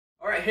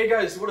Hey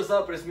guys, what is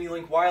up? It is me,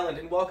 Lynk Wyland,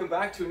 and welcome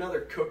back to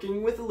another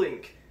Cooking with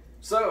Lynk.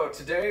 So,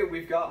 today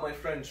we've got my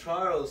friend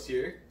Charles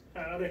here.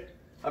 Howdy.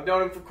 I've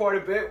known him for quite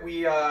a bit.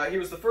 He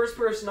was the first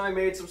person I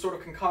made some sort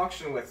of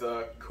concoction with,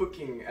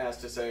 cooking, as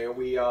to say.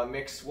 We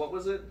mixed, what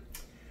was it?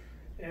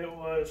 It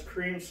was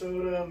cream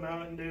soda,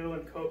 Mountain Dew,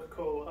 and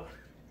Coca-Cola.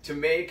 To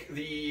make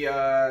the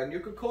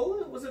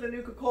nuka-cola? Was it a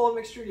nuka-cola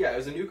mixture? Yeah, it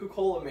was a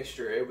nuka-cola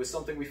mixture. It was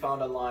something we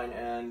found online,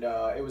 and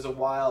it was a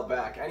while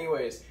back.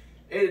 Anyways,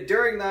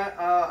 during that,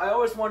 I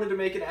always wanted to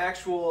make an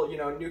actual,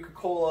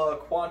 nuka-cola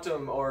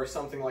quantum or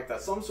something like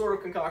that. Some sort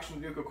of concoction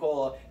of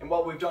nuka-cola. And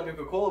while we've done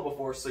nuka-cola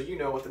before, so you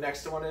know what the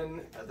next one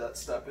in that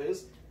step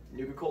is.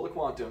 Nuka-cola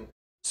quantum.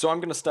 So I'm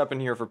going to step in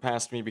here for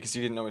past me because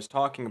he didn't know what he was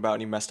talking about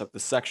and he messed up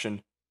this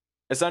section.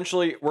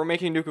 Essentially, we're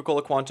making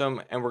nuka-cola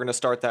quantum and we're going to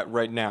start that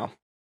right now.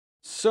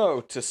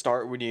 So, to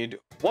start, we need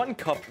 1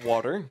 cup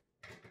water,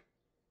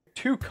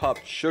 2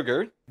 cups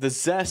sugar, the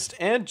zest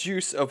and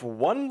juice of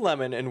 1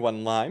 lemon and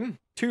 1 lime,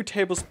 2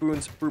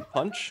 tablespoons fruit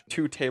punch,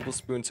 2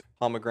 tablespoons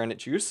pomegranate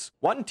juice,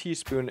 1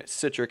 teaspoon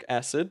citric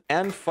acid,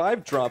 and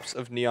 5 drops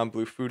of neon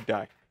blue food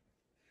dye.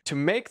 To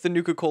make the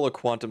nuka-cola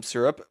quantum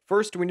syrup,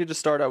 first we need to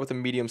start out with a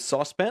medium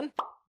saucepan,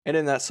 and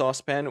in that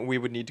saucepan we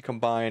would need to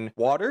combine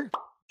water,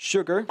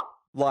 sugar,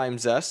 lime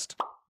zest,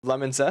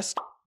 lemon zest,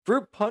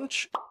 fruit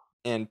punch,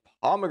 and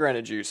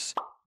pomegranate juice.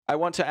 I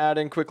want to add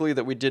in quickly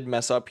that we did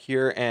mess up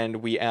here and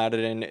we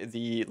added in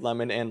the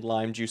lemon and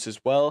lime juice as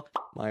well.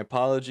 My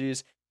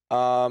apologies.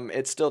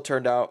 It still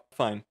turned out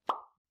fine.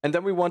 And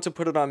then we want to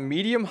put it on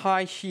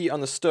medium-high heat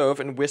on the stove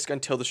and whisk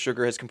until the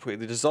sugar has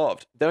completely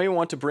dissolved. Then we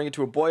want to bring it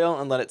to a boil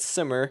and let it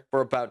simmer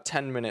for about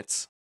 10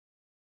 minutes.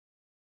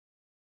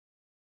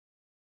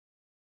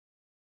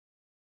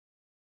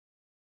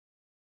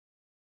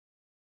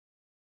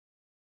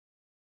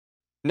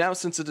 Now,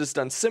 since it is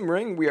done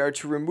simmering, we are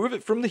to remove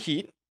it from the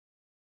heat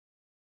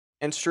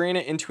and strain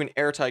it into an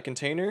airtight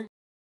container.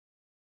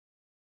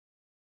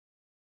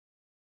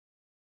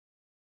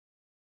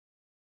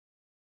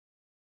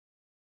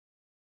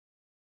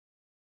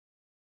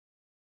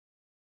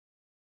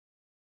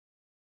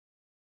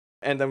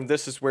 And then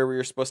this is where we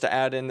are supposed to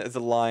add in the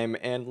lime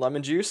and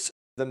lemon juice.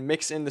 Then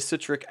mix in the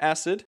citric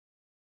acid.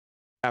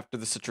 After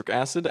the citric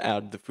acid,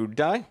 add the food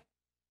dye.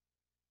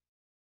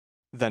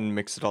 Then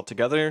mix it all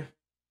together.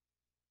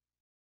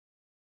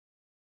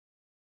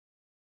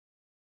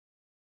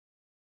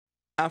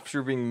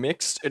 After being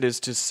mixed, it is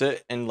to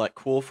sit and let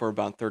cool for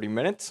about 30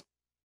 minutes.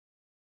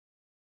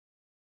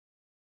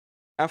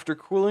 After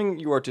cooling,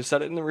 you are to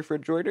set it in the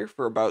refrigerator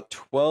for about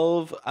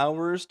 12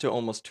 hours to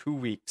almost 2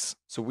 weeks.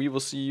 So we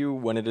will see you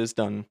when it is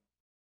done.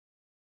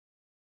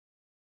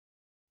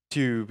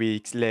 2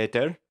 weeks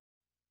later.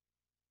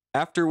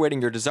 After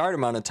waiting your desired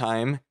amount of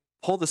time,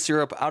 pull the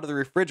syrup out of the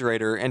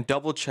refrigerator and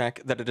double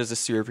check that it is a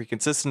syrupy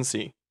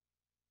consistency.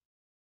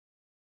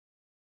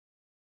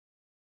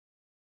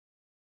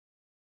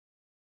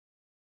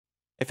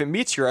 If it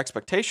meets your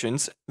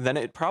expectations, then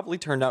it probably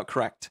turned out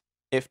correct.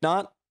 If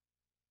not,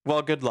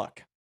 well, good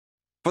luck.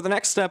 For the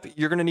next step,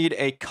 you're going to need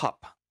a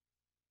cup.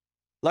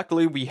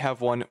 Luckily, we have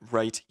one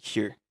right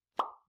here.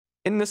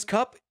 In this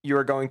cup, you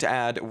are going to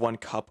add 1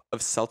 cup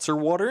of seltzer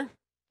water,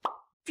 a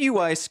few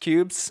ice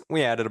cubes,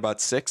 we added about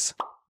 6,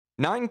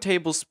 9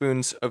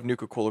 tablespoons of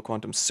nuka-cola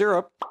quantum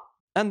syrup,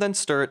 and then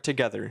stir it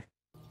together.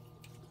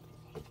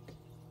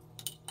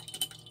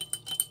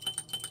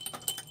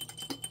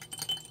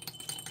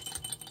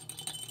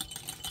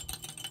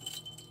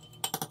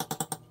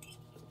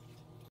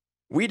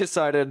 We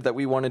decided that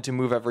we wanted to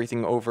move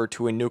everything over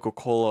to a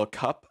nuka-cola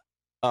cup.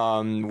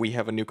 We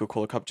have a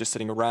nuka-cola cup just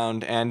sitting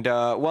around, and,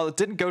 well, it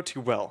didn't go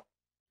too well.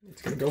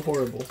 It's gonna go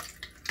horrible.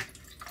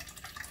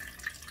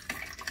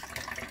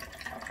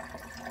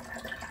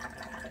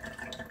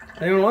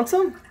 Anyone want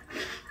some?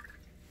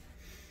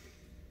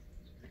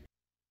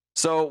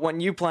 So,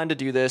 when you plan to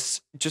do this,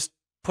 just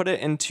put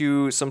it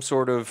into some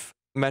sort of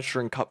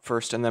measuring cup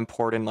first, and then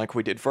pour it in like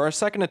we did for our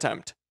second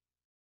attempt.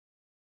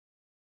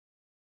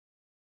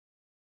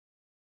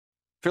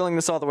 Filling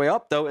this all the way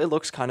up, though, it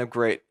looks kind of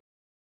great.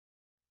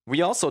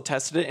 We also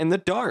tested it in the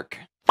dark.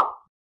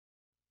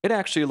 It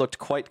actually looked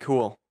quite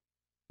cool.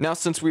 Now,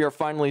 since we are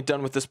finally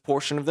done with this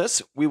portion of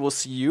this, we will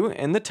see you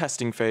in the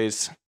testing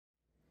phase.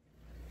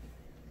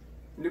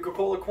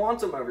 Nuka-Cola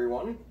Quantum,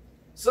 everyone.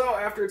 So,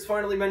 after it's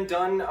finally been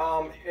done,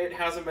 it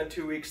hasn't been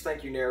 2 weeks,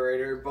 thank you,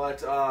 narrator,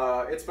 but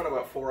it's been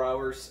about 4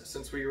 hours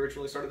since we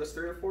originally started this,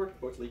 3 or 4?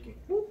 Oh, it's leaking.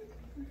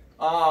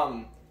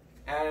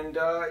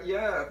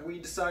 Yeah, we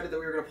decided that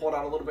we were going to pull it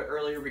out a little bit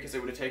earlier because it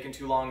would have taken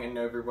too long and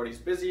everybody's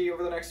busy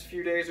over the next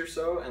few days or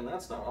so, and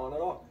that's not on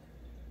at all.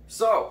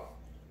 So,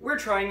 we're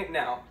trying it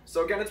now.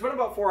 So again, it's been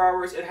about 4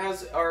 hours. It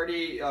has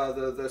already,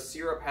 the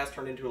syrup has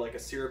turned into like a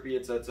syrupy,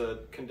 it's a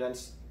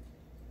condensed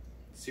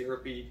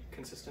syrupy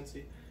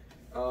consistency.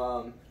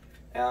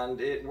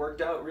 And it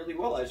worked out really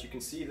well. As you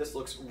can see, this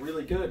looks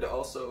really good.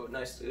 Also,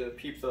 nice to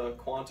peep the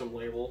quantum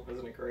label,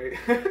 isn't it great?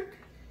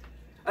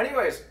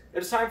 Anyways,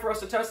 it's time for us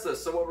to test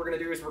this. So what we're going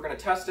to do is we're going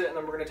to test it, and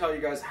then we're going to tell you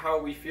guys how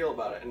we feel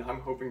about it. And I'm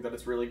hoping that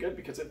it's really good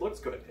because it looks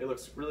good. It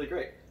looks really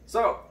great.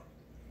 So,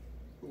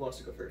 Who wants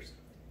to go first?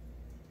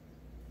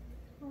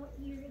 Well,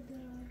 you're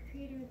the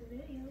creator of the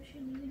video.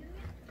 Shouldn't you do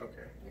it?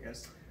 Okay, I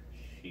guess.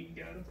 She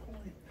got a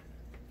point.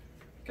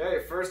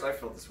 Okay, first I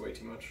filled this way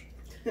too much.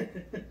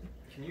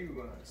 Can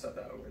you set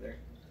that over there?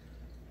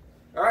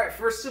 Alright,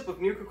 first sip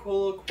of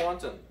Nuka-Cola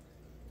Quantum.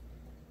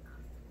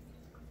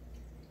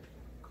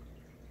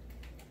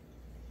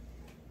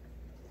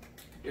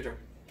 Your turn.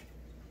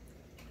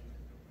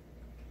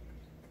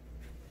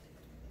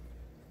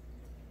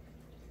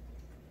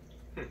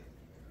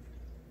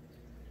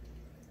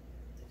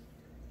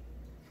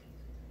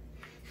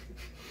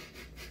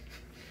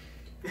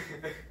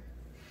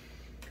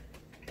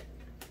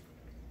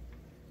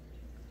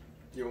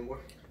 You want more?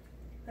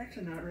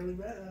 Actually, not really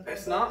bad.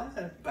 It's not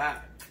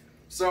bad.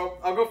 So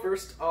I'll go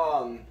first.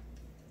 So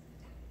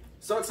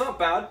it's not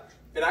bad.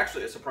 It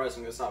actually is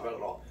surprising. It's not bad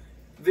at all.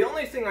 The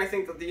only thing I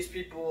think that these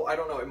people, I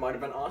don't know, it might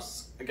have been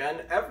us.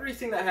 Again,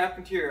 everything that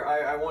happened here,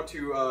 I want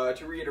to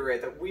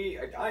reiterate that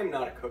I'm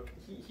not a cook.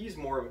 He's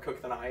more of a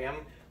cook than I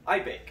am. I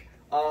bake.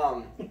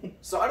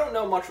 So I don't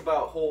know much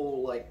about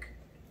whole like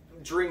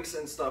drinks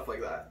and stuff like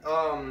that.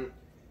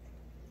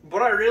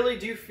 But I really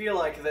do feel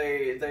like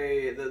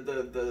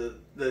the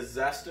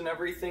zest and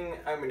everything,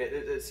 I mean,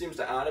 it seems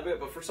to add a bit,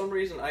 but for some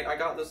reason, I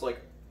got this,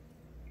 like,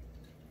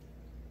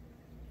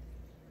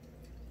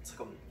 it's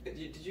like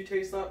did you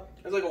taste that?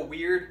 It's like a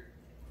weird,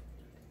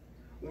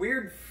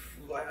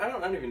 I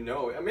don't even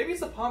know. Maybe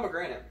it's the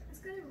pomegranate.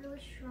 It's got a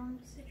really strong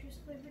citrus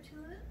flavor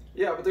to it.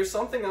 Yeah, but there's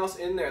something else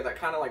in there that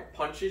kind of, like,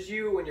 punches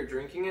you when you're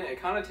drinking it. It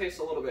kind of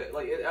tastes a little bit,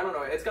 like, I don't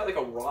know, it's got, like,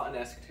 a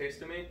rotten-esque taste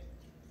to me.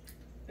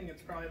 I think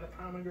it's probably the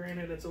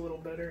pomegranate. It's a little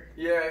bitter.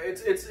 Yeah,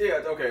 it's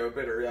okay,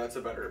 bitter. Yeah, it's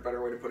a better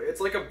way to put it.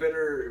 It's like a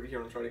bitter. Here,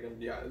 I'm trying to get.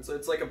 Yeah,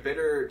 it's like a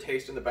bitter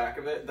taste in the back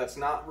of it. That's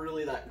not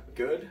really that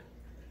good,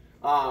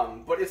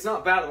 but it's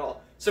not bad at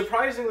all.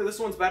 Surprisingly, this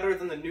one's better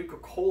than the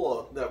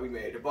Nuka-Cola that we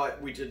made, but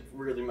we did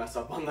really mess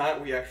up on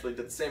that. We actually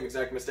did the same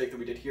exact mistake that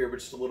we did here, but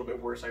just a little bit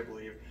worse, I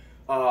believe.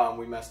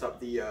 We messed up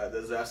the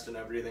zest and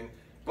everything.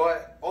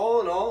 But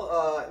all in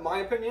all, in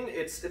my opinion,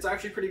 it's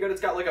actually pretty good. It's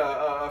got like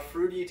a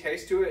fruity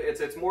taste to it.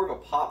 It's more of a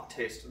pop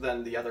taste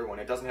than the other one.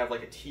 It doesn't have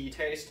like a tea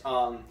taste.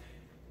 And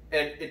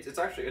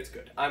it's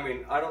good. I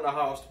mean, I don't know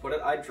how else to put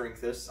it. I drink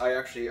this.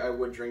 I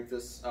would drink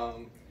this.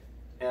 Yeah,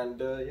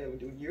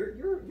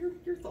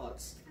 your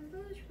thoughts. I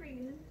thought it was pretty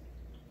good.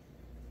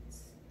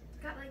 It's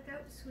got like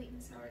that sweet and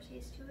sour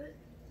taste to it.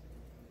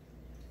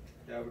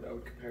 Yeah, I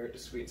would compare it to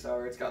sweet and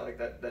sour. It's got like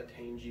that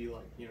tangy,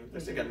 like, you know,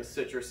 this again, the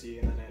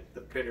citrusy and then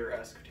the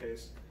bitter-esque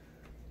taste.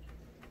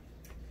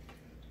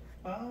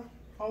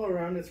 All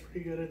around it's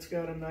pretty good. It's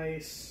got a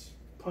nice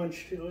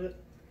punch to it.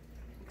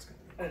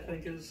 I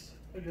think is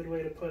a good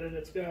way to put it.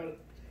 It's got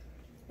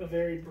a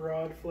very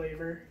broad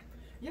flavor.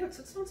 Yeah,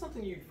 it's not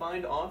something you'd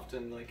find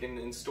often, like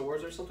in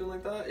stores or something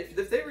like that.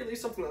 If they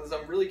release something like this,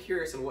 I'm really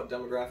curious in what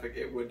demographic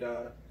it would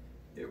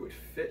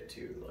fit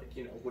to. Like,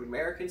 you know, would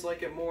Americans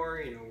like it more?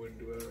 You know, would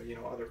you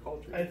know, other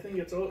cultures? I think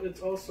it's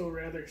also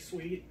rather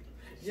sweet.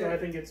 So yeah. I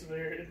think it's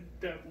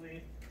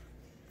definitely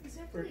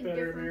for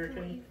better American.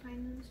 From what you find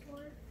in the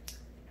store.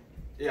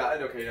 Yeah,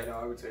 okay, yeah, no,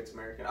 I would say it's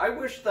American. I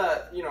wish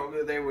that, you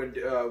know, they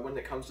would, when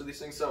it comes to these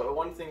things, so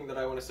one thing that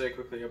I want to say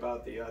quickly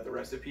about the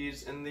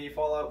recipes in the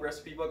Fallout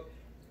recipe book,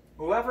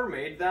 whoever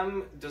made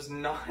them does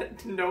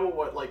not know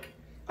what, like,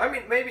 I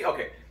mean, maybe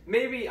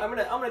I'm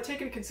gonna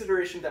take into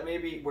consideration that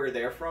maybe where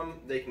they're from,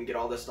 they can get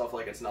all this stuff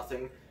like it's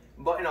nothing.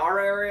 But in our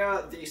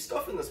area, the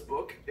stuff in this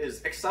book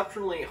is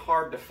exceptionally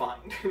hard to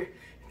find.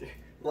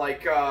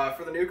 Like,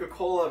 for the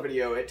Nuka-Cola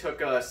video, it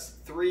took us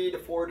 3 to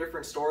 4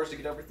 different stores to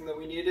get everything that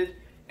we needed,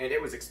 and it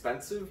was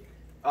expensive.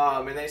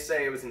 And they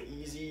say it was an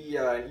easy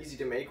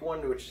to make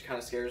one, which kind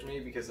of scares me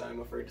because I'm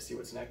afraid to see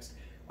what's next.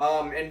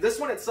 And this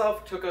one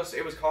itself took us,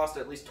 it was cost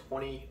at least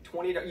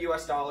 $20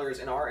 US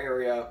in our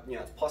area, you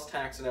know, plus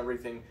tax and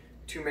everything,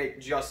 to make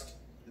just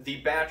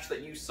the batch that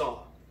you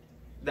saw.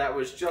 That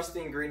was just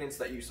the ingredients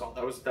that you saw.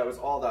 That was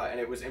all that, and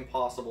it was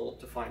impossible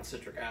to find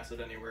citric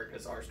acid anywhere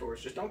because our stores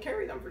just don't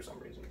carry them for some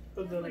reason.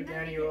 But then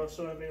again, you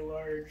also have a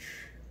large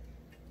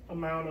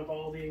amount of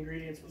all the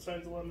ingredients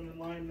besides lemon and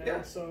lime now,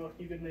 yeah. So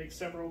you could make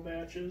several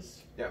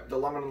batches. Yeah, the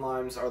lemon and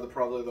limes are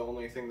probably the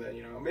only thing that,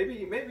 you know, maybe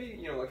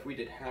you know, if we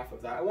did half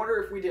of that. I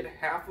wonder if we did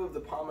half of the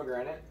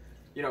pomegranate,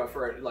 you know,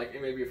 for like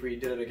maybe if we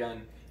did it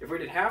again, if we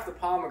did half the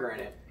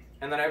pomegranate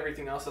and then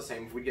everything else the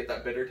same, if we get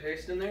that bitter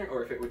taste in there,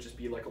 or if it would just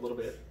be like a little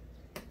bit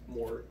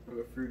more of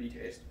a fruity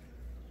taste.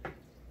 What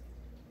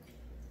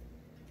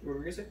were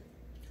we gonna say?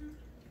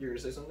 You were gonna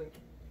say something?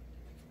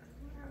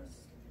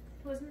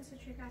 Wasn't the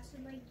citric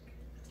acid like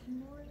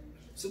 $10?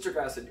 Citric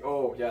acid.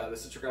 Oh yeah, the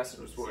citric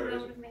acid was what. So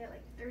that would have made it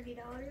like $30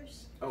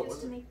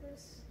 just to make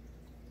this.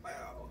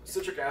 Wow.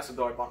 Citric acid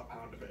though, I bought a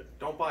pound of it.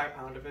 Don't buy a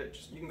pound of it.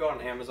 Just you can go on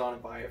Amazon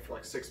and buy it for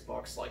like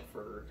 $6, like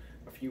for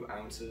a few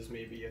ounces,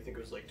 maybe. I think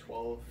it was like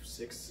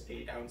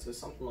 8 ounces,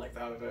 something like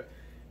that of it.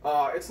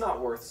 It's not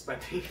worth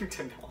spending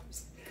 $10.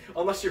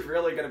 Unless you're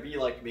really going to be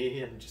like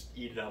me and just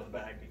eat it out of the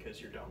bag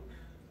because you're dumb.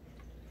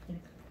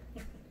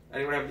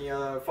 Anyone have any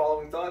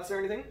following thoughts or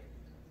anything?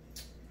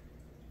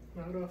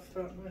 Not off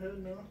the top of my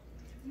head, no.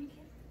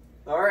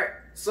 Alright,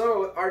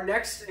 so our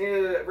next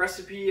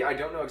recipe, I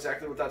don't know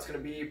exactly what that's going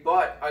to be,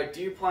 but I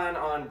do plan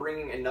on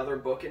bringing another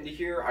book into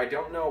here. I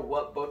don't know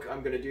what book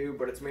I'm going to do,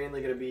 but it's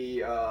mainly going to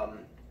be,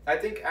 I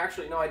think,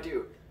 actually, no, I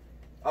do.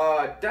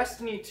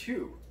 Destiny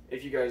 2,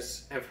 if you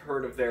guys have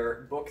heard of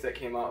their book that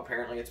came out.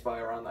 Apparently it's by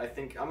around, I'm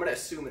going to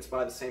assume it's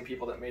by the same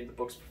people that made the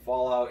books for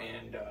Fallout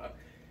and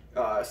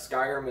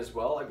Skyrim as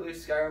well. I believe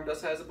Skyrim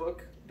has a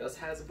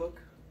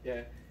book.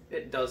 Yeah,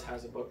 it does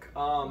has a book.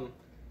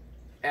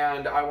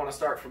 And I want to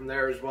start from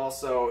there as well.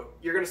 So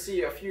you're going to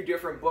see a few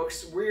different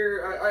books.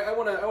 I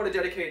want to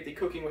dedicate the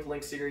Cooking with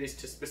Lynk series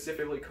to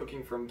specifically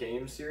cooking from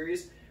games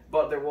series,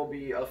 but there will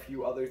be a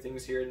few other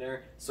things here and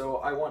there. So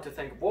I want to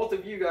thank both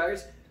of you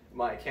guys,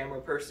 my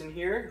camera person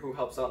here who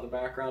helps out in the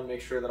background,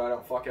 make sure that I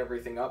don't fuck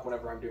everything up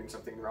whenever I'm doing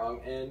something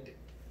wrong, and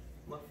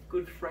my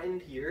good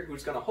friend here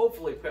who's going to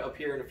hopefully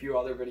appear in a few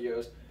other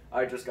videos.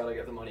 I just got to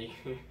get the money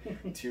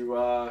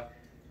to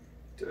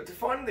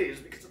fund these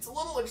because it's a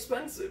little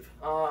expensive,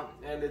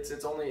 and it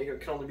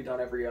can only be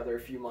done every other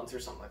few months or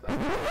something like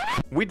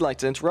that. We'd like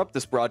to interrupt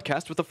this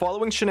broadcast with the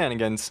following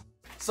shenanigans.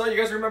 So you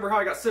guys remember how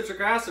I got citric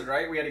acid,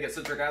 right? We had to get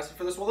citric acid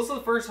for this. Well, this is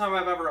the first time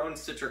I've ever owned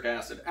citric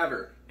acid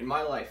ever in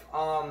my life.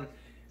 And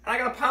I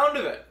got a pound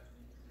of it,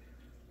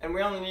 and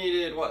we only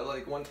needed what,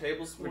 like 1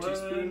 tablespoon,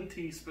 1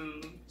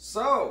 teaspoon.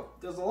 So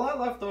there's a lot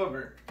left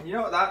over. You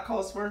know what that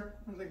calls for?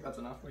 I think that's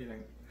enough. What do you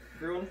think,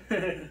 everyone?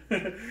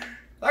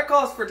 That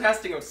calls for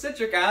testing of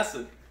citric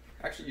acid.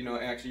 Actually,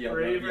 yeah.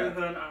 Braver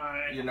than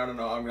I. Yeah, no,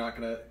 I'm not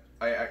gonna.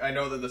 I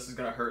know that this is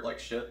gonna hurt like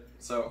shit.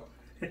 So,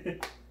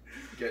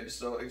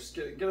 just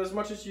get as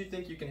much as you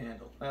think you can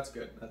handle. That's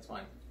good. That's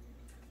fine.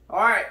 All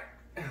right.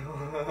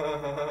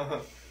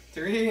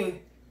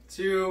 3,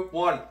 2,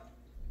 1.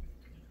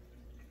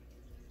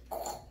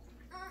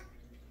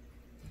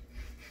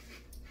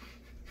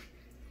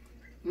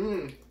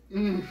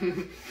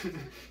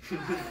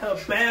 A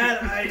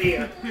bad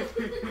idea.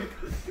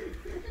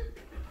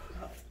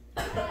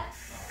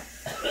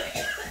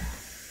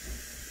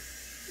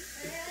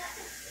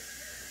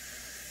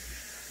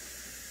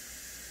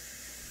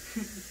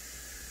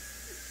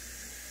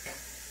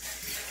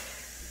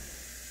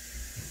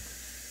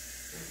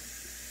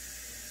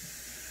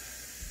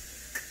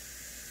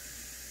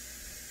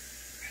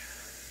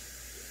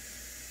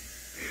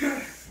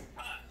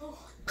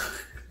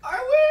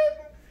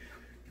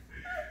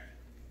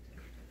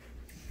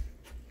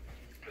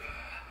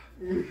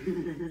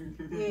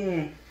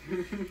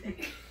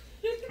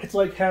 It's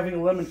like having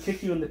a lemon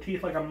kick you in the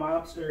teeth like a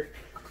mobster.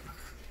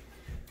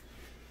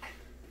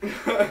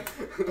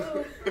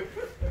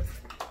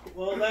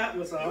 Well, that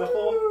was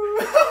awful.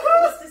 That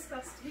was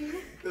disgusting.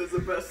 That was the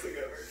best thing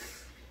ever.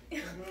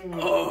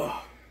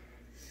 Oh.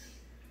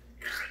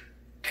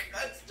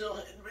 That still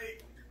hit me.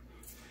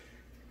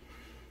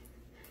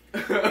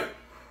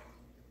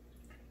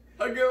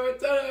 I go with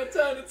 10 out of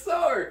 10. It's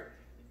sour.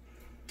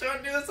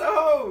 Don't do this at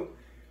home.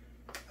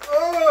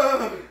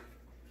 Oh.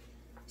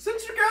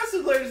 Citric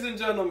acid, ladies and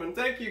gentlemen.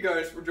 Thank you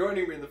guys for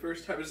joining me the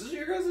first time. Is this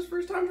your guys'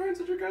 first time trying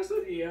citric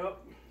acid? Yep.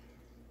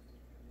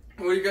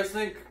 What do you guys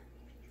think?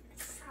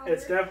 Sour.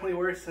 It's definitely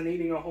worse than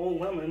eating a whole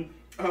lemon.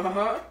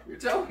 Uh-huh. You're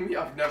telling me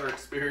I've never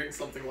experienced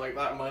something like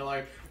that in my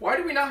life. Why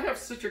do we not have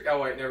citric...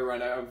 Oh, wait, never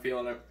mind. I'm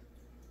feeling it.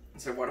 I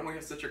said, why don't we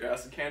have citric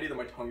acid candy? Then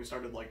my tongue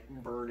started, like,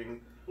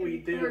 burning. We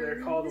do.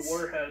 They're called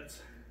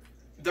warheads.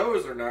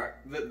 Those are not...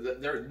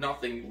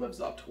 Nothing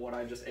lives up to what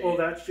I just ate. Well,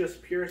 that's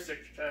just pure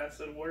citric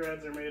acid.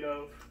 Warheads are made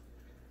of,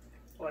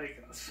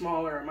 like, a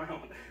smaller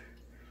amount.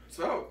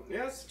 So,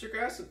 yeah, citric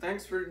acid.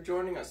 Thanks for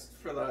joining us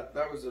for that.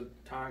 That was a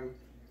time.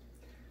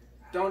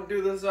 Don't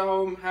do this at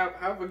home.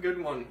 Have a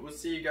good one. We'll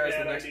see you guys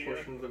in the next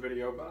portion of the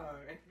video.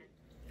 Bye.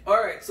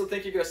 Alright, so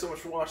thank you guys so much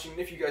for watching.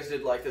 If you guys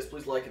did like this,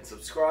 please like and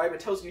subscribe. It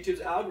tells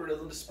YouTube's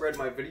algorithm to spread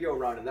my video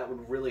around, and that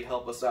would really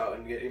help us out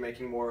in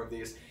making more of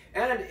these.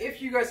 And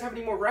if you guys have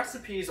any more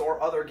recipes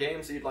or other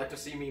games that you'd like to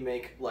see me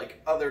make,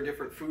 like other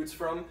different foods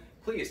from,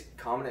 please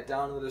comment it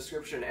down in the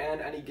description. And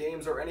any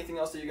games or anything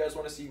else that you guys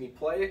want to see me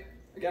play,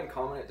 again,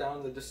 comment it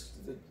down in the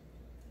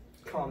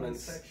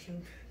comments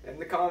section. In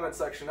the comment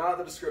section, not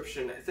the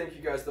description. Thank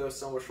you guys though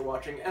so much for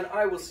watching, and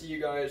I will see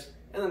you guys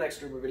in the next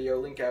streamer video.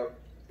 Link out.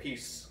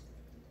 Peace.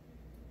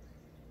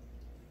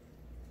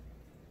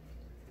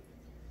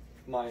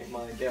 My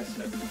guest.